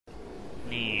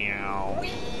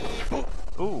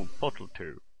Ooh, Portal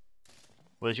 2.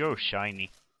 Where's your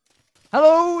shiny?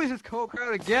 Hello, this is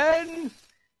CoopCrowd again!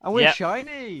 And we're Yep.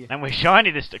 shiny! And we're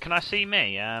shiny this. Can I see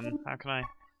me? How can I?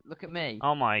 Look at me.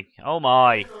 Oh my! Oh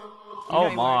my! You Oh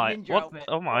know, my! you're a ninja What? outfit.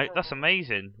 Oh my! That's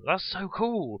amazing. That's so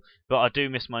cool. But I do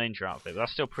miss my ninja outfit. But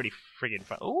that's still pretty friggin'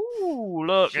 fun. Ooh,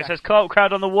 look! It says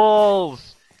CoopCrowd on the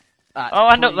walls. That's Oh,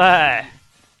 and up there.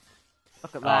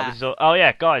 Look at Oh, that. this is all, oh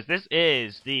yeah, guys, this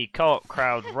is the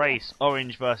CoopCrowd race,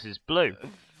 orange versus blue.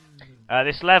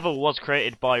 This level was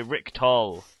created by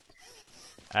RickTol.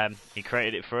 He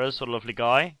created it for us, what a lovely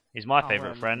guy. He's my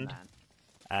favourite friend.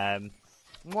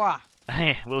 Mwah.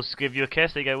 Wills, give you a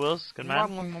kiss. There you go, Wills. Good man.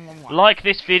 Mwah, mwah, mwah, mwah. Like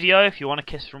this video if you want a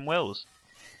kiss from Wills.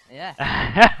 Yeah.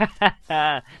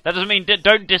 That doesn't mean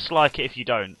don't dislike it if you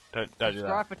don't. Don't do that.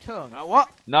 Subscribe for tongue. Oh, what?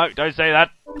 No, don't say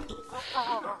that.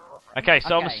 Okay,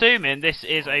 so I'm Okay. assuming this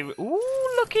is a.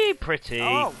 Ooh, looky, pretty.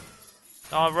 Oh,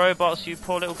 Oh, robots, you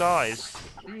poor little guys.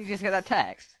 did you just get that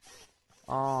text?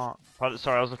 Oh,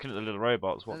 sorry, I was looking at the little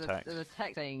robots. What There's text? a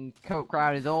text saying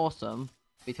CoopCrowd is awesome.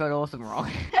 We spelled awesome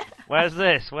wrong. Where's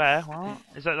this? Where? What?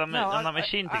 Is that on No, that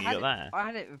machine thing you got there? I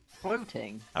had it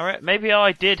floating. Alright, maybe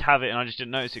I did have it and I just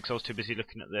didn't notice it because I was too busy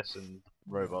looking at this and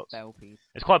robots. Bell piece.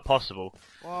 It's quite possible.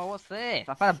 Whoa, what's this?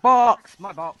 I found a box!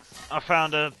 My box. I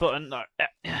found a button. No,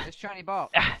 This shiny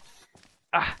box.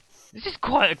 this is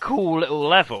quite a cool little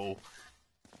level.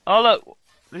 Oh look,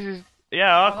 this is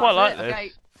I Oh, quite like that's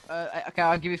this. it. Okay, okay,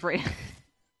 I'll give you 3.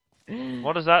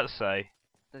 What does that say?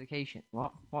 Dedication.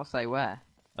 What? What say where?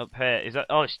 Up here, is that?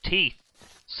 Oh, it's teeth.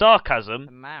 Sarcasm.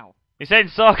 The mouth. He's saying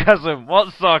sarcasm.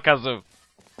 What's sarcasm?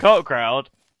 CoopCrowd.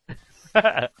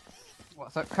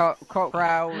 What? So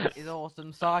CoopCrowd is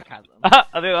awesome sarcasm. I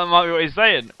think that might be what he's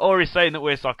saying, or he's saying that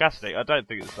we're sarcastic. I don't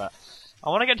think it's that. I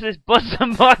want to get to this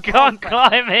button, but I can't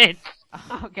climb it.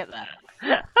 I'll get there.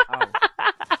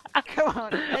 Oh. Come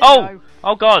on. There you Oh, go.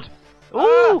 oh God.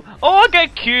 Ooh, oh, I get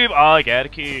a cube. Oh, I get a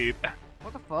cube.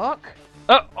 What the fuck?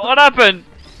 Oh, what happened?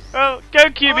 Oh, go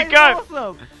Cubie, it's go!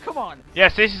 Awesome. Come on.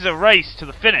 Yes, this is a race to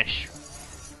the finish.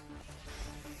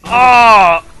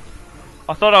 Oh!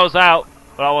 I thought I was out,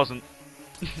 but I wasn't.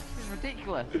 This is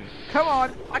ridiculous. Come on.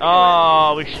 I can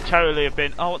Oh, we should totally have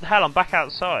been. Oh, what the hell? I'm back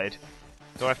outside.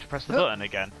 Do I have to press the button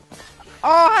again? do it. Oh,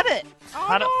 I had it. Oh,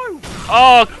 Had it- no.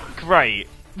 Oh, great.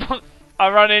 I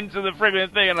ran into the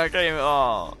friggin' thing and I came.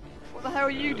 Oh. What the hell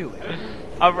are you doing?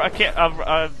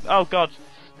 Oh God.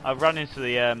 I ran into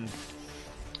the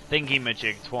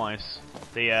thingy-majig twice.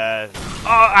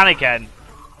 Oh, and again.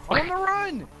 On the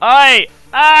run. Hey!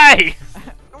 Hey!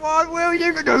 Come on, Will,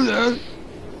 you can do this.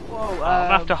 Whoa, I'm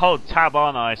gonna have to hold tab,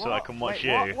 aren't I, so I what? can watch Wait,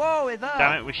 you. What? Whoa, is that?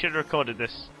 Damn it, we should have recorded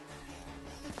this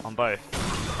on both.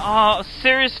 Oh,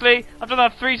 seriously? I've done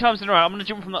that 3 times in a row. I'm gonna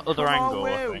jump from the other Come angle. on,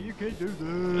 I Will, think. you can do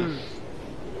this.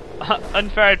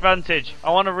 Unfair advantage.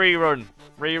 I want a rerun.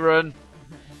 Rerun.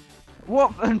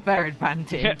 What unfair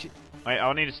advantage? Wait,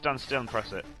 I'll need to stand still and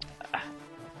press it.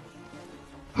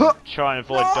 Huh. Try and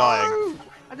avoid No! dying.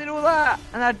 I did all that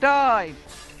and I died.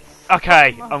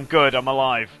 Okay, I'm good. I'm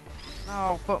alive.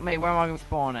 Oh, fuck me, where am I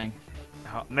spawning?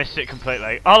 Oh, missed it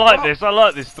completely. I like Oh. this. I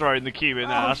like this throwing the cube in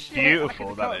there. Oh, That's shit, beautiful.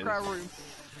 I'm That in the is. CoopCrowd room.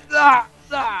 Ah,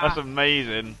 ah. That's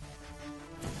amazing.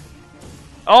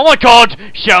 Oh my God!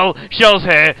 Shell's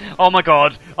here. Oh my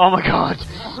God! Oh my God!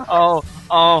 Oh!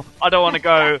 I don't want to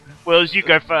go. Wills, you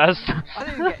go first. I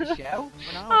didn't get a shell.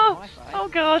 When I was Oh, on my side. oh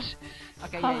God!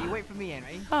 Okay, yeah, you wait for me,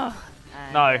 Henry. Oh.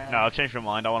 And, No, I've changed my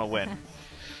mind. I want to win.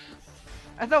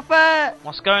 That's not fair!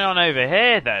 What's going on over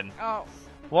here then? Oh,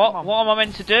 What? come on. What am I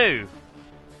meant to do?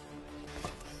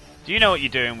 Do you know what you're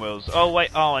doing, Wills? Oh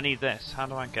wait. Oh, I need this. How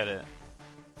do I get it?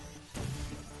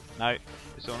 No.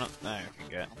 It's all not. No, I can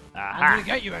get. I'm Aha! gonna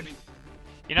get you, Henry.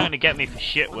 You're not gonna get me for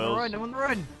shit, I'm on the Wills. run, I'm on the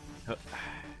run.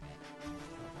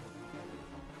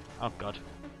 Oh God.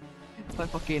 It's like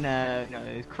fucking, you know,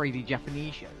 those crazy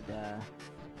Japanese shows.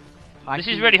 This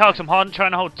is really hard 'cause I'm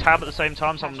trying to hold tab at the same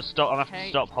time, so I'm gonna stop. I'm gonna have to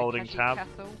stop holding tab.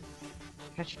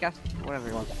 Catch castle, whatever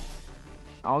you want.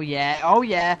 Oh yeah, oh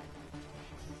yeah.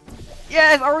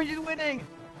 Yes, Orange is winning.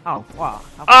 Oh wow.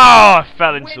 Oh, I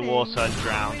fell into the Winning, water and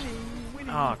drowned. winning.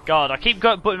 Oh God, I keep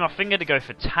putting my finger to go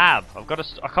for tab. I've got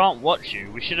to. I can't watch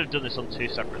you. We should have done this on 2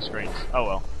 separate screens. Oh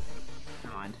well.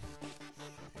 Never mind.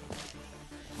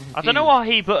 I don't know why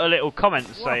he put a little comment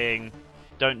saying,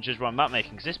 "Don't judge my map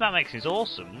making," because this map making is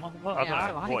awesome. I don't I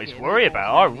know like what it, he's it's worried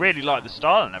about. I awesome. really like the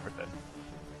style and everything.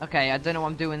 Okay, I don't know what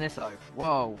I'm doing this though.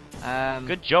 Whoa.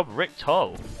 Good job,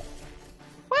 RickTol.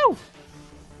 Woo!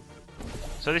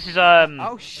 So this is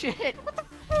Oh shit! What the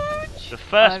fudge? the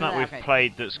first Oh, map no, we've okay.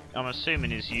 played that's I'm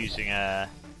assuming is using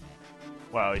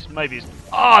well, it's maybe it's.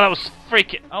 Oh, that was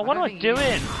freaking. Oh, what am I don't think you-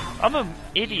 doing? I'm an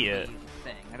idiot.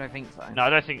 Thing. I don't think so. No, I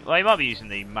don't think. Well, he might be using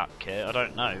the map kit. I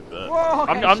don't know, but Whoa,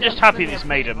 okay, I'm just happy Shell's this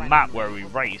made a gonna map be where we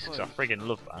random. race because I friggin'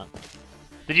 love that.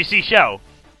 Did you see Shell?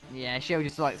 Yeah, she'll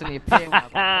just like suddenly appear when I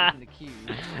was like, in the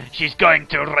cube. She's going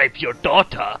to rape your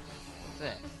daughter.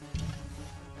 That's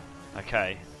it.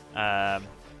 Okay.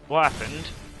 What happened?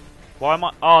 Why am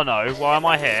I? Oh no! Why am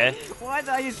I here? Why did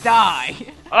I just die?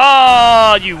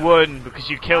 Oh, you won because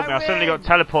you killed me. I suddenly win. got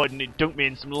teleported and it dunked me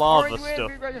in some lava Orange win,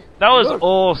 stuff. we got- That was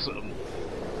awesome.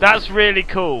 That's really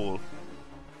cool.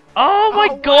 Oh my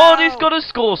Oh, god, wow. he's got a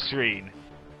score screen.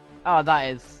 Oh,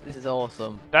 this is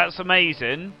awesome. That's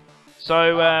amazing.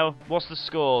 So, what's the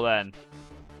score then?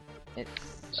 It's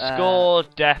Score,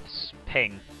 deaths,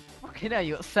 ping. Fucking hell,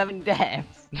 you got 7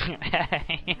 deaths.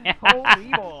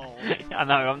 Holy ball. I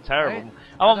know, I'm terrible. Right.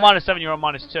 I'm on -7, you're on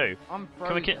 -2. I'm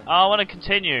Can we? frozen. Oh, I want to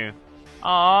continue.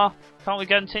 Ah, can't we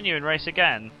continue and race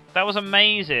again? That was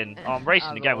amazing. Oh, I'm racing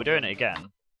That was again. We're doing awesome. it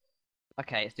again.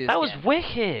 Okay, let's do this That was again.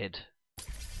 wicked.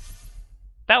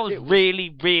 That was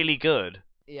really, really good.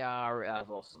 Yeah, that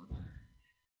was awesome.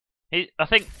 I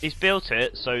think he's built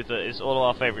it so that it's all of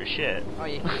our favourite shit. Oh,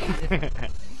 yeah.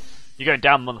 You're going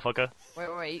down, motherfucker.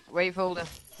 Wait for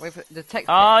the text.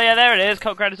 Oh yeah, there it is.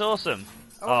 CoopCrowd is awesome.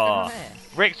 Oh, Oh,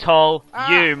 RickTol,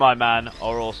 Ah. you, my man,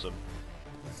 are awesome.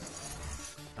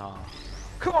 Oh.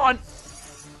 come on!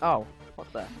 Oh,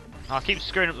 what's that? I keep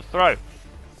screwing up the throw.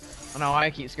 Oh no, I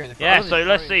keep screwing the phone. Yeah, so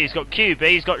let's see. He's got QB,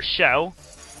 he's got Shell,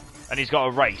 and he's got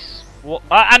a race. What?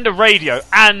 And a radio,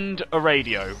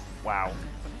 Wow.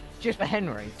 Just for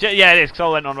Henry. Yeah, it is, because I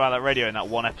went on about that radio in that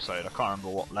one episode. I can't remember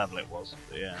what level it was.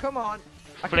 But yeah. Come on.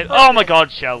 Oh my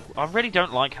god, Shell. I really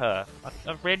don't like her.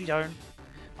 I really don't.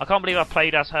 I can't believe I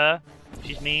played as her.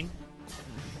 She's mean.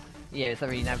 Yeah, so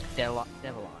you have devil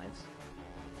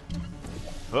eyes.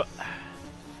 But,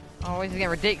 Oh, this is getting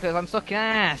ridiculous. I'm sucking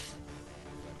ass.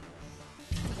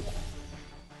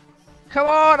 Come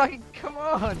on, come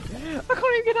on. I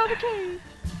can't even get out of the cave.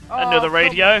 Oh, another come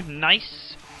radio.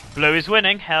 Nice. Blue is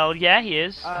winning. Hell yeah, he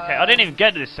is. Okay, I didn't even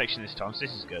get to this section this time, so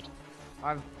this is good.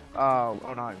 Oh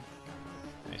no.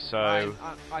 Okay, so,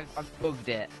 I've bugged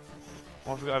it.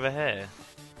 what have we got over here?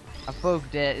 I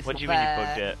bugged it. It's What do you not mean you fair.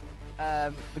 bugged it?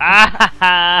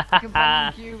 The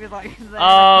companion cube is like there, Oh,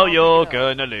 I can't you're pick it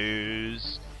up. gonna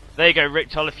lose. There you go,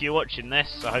 RickTol, if you're watching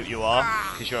this. I hope you are,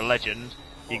 because you're a legend.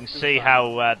 You can see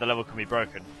how the level can be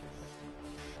broken.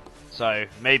 So,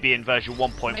 maybe in version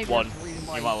 1.1, Maybe that's the reason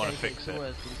why you might say want to it's fix the it.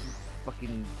 worst, 'cause you can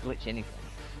fucking glitch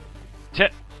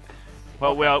anything.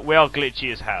 Well, we are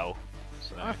glitchy as hell.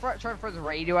 So. I'm gonna try and throw the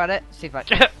radio at it, see if I...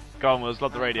 Go on, Wills,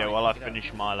 love the radio while I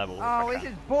finish my level. Oh, this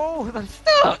is balls, I'm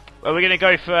stuck! Well, we're gonna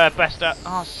go for best at...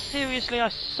 Oh, seriously, I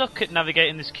suck at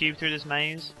navigating this cube through this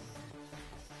maze.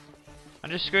 I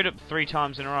just screwed up 3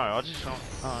 times in a row. I just... Oh,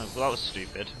 well, that was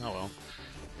stupid. Oh well.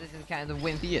 This is kind of a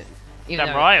win for you.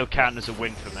 Damn right, it'll count as a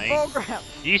win for me. Oh, crap.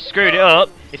 You screwed it up.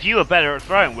 If you were better at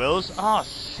throwing, Wills. Ah,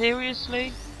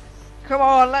 seriously? Come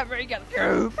on, let me get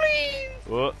through, please!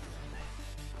 What?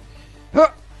 Huh.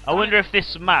 I wonder if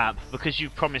this map, because you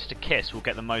promised to kiss, will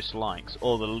get the most likes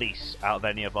or the least out of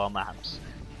any of our maps.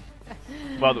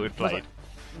 Well, that we've played.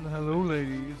 Hello,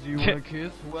 ladies. Do you want a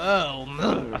kiss? Well,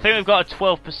 no. I think we've got a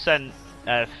 12%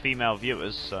 female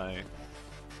viewers, so...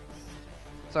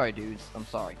 Sorry, dudes. I'm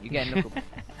sorry. You're getting knuckle.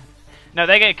 No,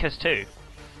 they get a kiss too.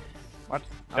 What?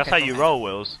 That's Okay, how from you Henry. roll,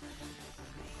 Wills.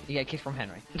 You get a kiss from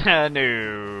Henry.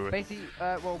 No. Basically,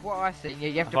 well, what I see, you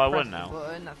have Have to I press won the now?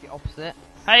 button. That's the opposite.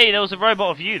 Hey, there was a robot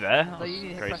of you there. So you That's need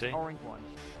to press crazy. the orange one.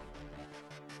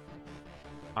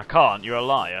 I can't. You're a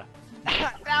liar.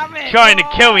 Damn it! Trying to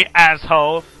kill me,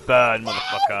 asshole. Burn,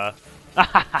 motherfucker.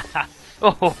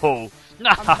 Oh, no.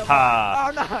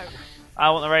 Oh no! I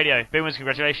want the radio. Boomers,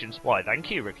 congratulations. Why, thank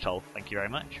you, RickTol. Thank you very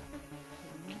much.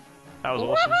 That was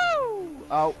awesome. Woohoo!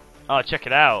 Oh. Oh, check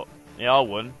it out. Yeah, I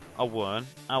won. I won.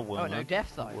 Oh no,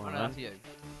 Death Side. Oh, no, that's you.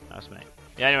 That's me.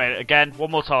 Yeah, anyway, again, one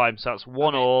more time. So that's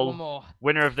 1 all. One more.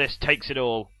 Winner of this takes it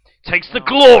all. Takes the Oh.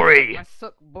 glory! I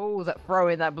suck balls at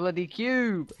throwing that bloody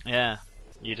cube. Yeah,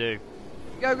 you do.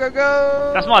 Go, go,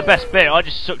 go! That's my best bit. I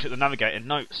just sucked at the navigating.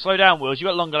 No, slow down, Wills. You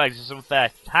got longer legs. It's unfair.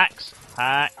 Hacks.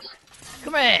 Hacks.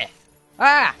 Come here!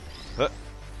 Ah!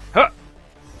 Huh.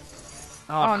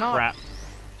 Oh, no. crap.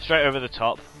 Straight over the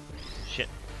top. Shit.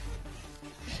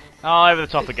 Oh, over the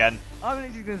top again. I'm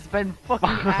literally gonna spend fucking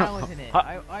hours in it.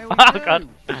 I Oh, always do. God.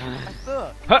 I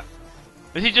suck. Huh.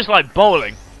 Is he just like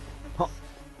bowling?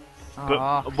 But,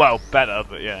 Aw. well, better,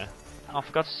 but yeah. Oh,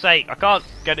 for God's sake, I can't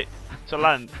get it to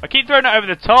land. I keep throwing it over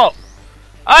the top.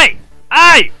 Hey!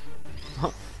 Hey!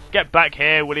 Get back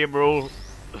here, William Rule.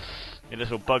 You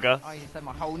little bugger. Oh, you said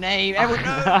my whole name. Everyone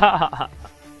knows.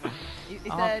 He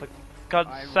Oh, said,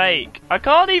 God's sake. I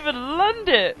can't even land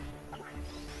it.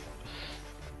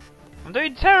 I'm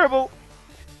doing terrible.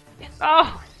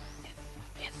 Oh.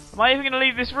 Am I even going to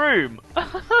leave this room?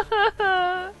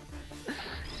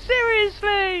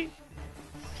 Seriously?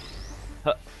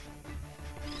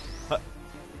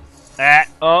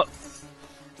 Oh.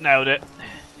 Nailed it.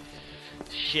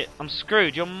 Shit, I'm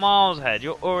screwed. You're miles ahead.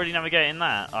 You're already navigating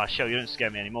that. Ah, show you don't scare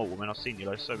me anymore, woman. I've seen you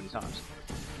like so many times.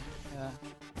 Yeah.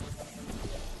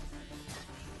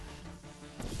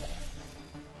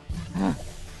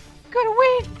 Gotta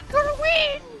win! Gotta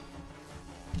win!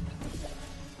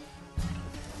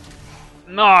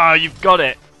 No, you've got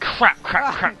it. Crap,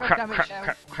 crap, crap, crap, crap,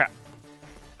 crap, crap.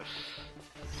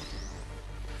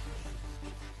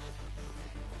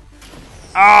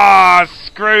 Ah,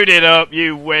 screwed it up.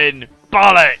 You win.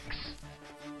 Bollocks.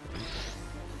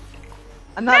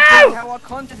 And that's how our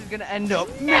contest is gonna end up.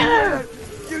 No!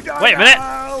 You don't Wait a minute.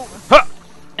 know. Huh.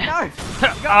 No!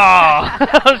 Ah,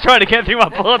 I was trying to get through my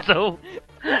portal.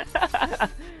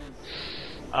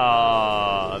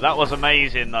 Ah, that was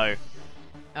amazing though.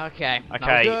 Okay.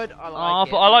 Okay. Good. I like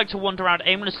it. But I like to wander around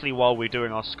aimlessly while we're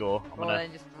doing our score. Well,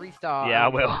 then just restart. Yeah, I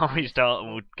will. I'll restart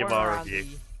and we'll give our review.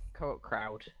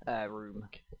 CoopCrowd room.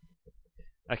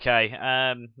 Okay.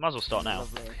 Might as well start now.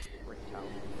 Lovely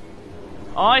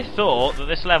RickTol. I thought that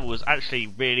this level was actually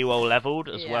really well leveled,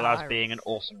 as Yeah, well as being an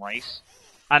awesome race,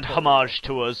 and homage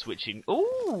to us, which in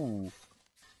ooh.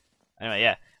 Anyway,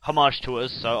 yeah, homage to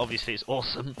us. So obviously it's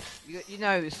awesome. You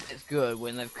know it's good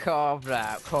when they've carved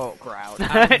out CoopCrowd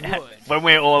and wood. When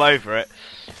we're all over it.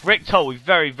 RickTol, we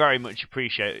very, very much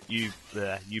appreciate you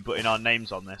putting our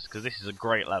names on this, because this is a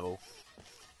great level.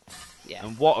 Yeah.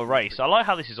 And what a race. I like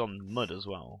how this is on mud as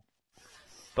well.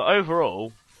 But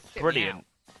overall, brilliant.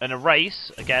 And a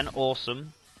race, again,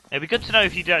 awesome. It'd be good to know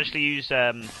if you'd actually use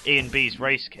E&B's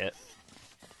race kit.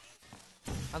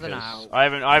 I don't know. I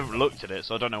haven't looked at it,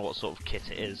 so I don't know what sort of kit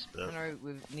it is. But I don't know,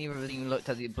 we've neither of us even looked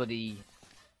at the bloody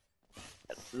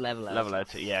level editor. Level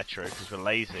editor, yeah, true, because we're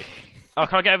lazy. Oh,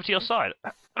 can I get over to your side?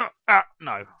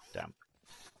 No, damn.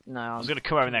 No, I was gonna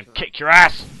come over and then kick your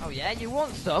ass. Oh yeah, you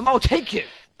want some? I'll take you.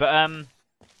 But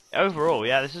overall,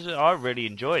 yeah, I really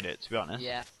enjoyed it, to be honest.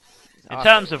 Yeah. In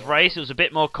terms of race, it was a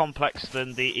bit more complex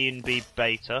than the E&B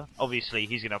beta. Obviously,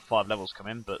 he's gonna have 5 levels come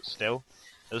in, but still,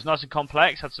 it was nice and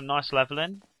complex. Had some nice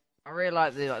leveling. I really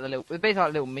like the little. It's basically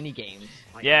like little mini games.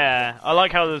 Like Yeah, I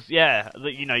like how there's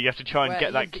you know, you have to try and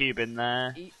get that cube in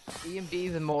there.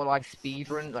 E&B's are more like speed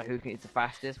runs, like who can get the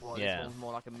fastest. While Yeah. this one's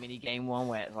more like a mini game one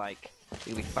where it's like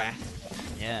you'll be fast.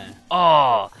 Yeah.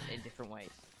 Oh, in different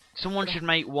ways. someone should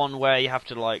make one where you have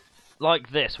to like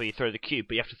this, where you throw the cube,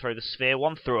 but you have to throw the sphere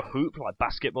one through a hoop like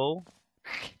basketball.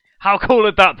 How cool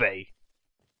would that be?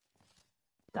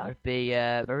 That would be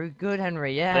very good,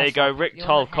 Henry. Yeah. There you go,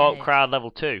 RickTol CoopCrowd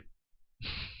level 2.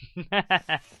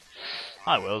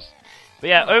 Hi, Wills. But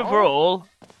yeah, overall,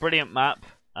 brilliant map.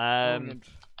 Brilliant.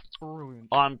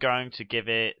 I'm going to give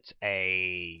it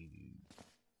a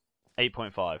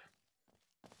 8.5.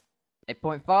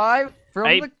 8.5 from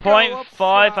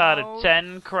 8.5 out of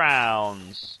 10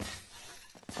 crowns.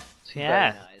 So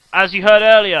yeah, Very nice. as you heard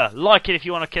earlier, like it if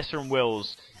you want to kiss from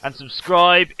Wills, and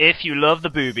subscribe if you love the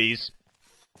boobies.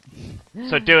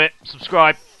 So do it,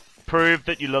 subscribe, prove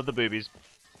that you love the boobies.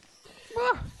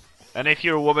 And if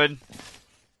you're a woman,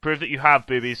 prove that you have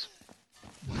boobies.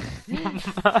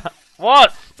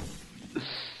 What?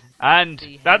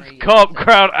 And that's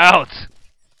CoopCrowd out.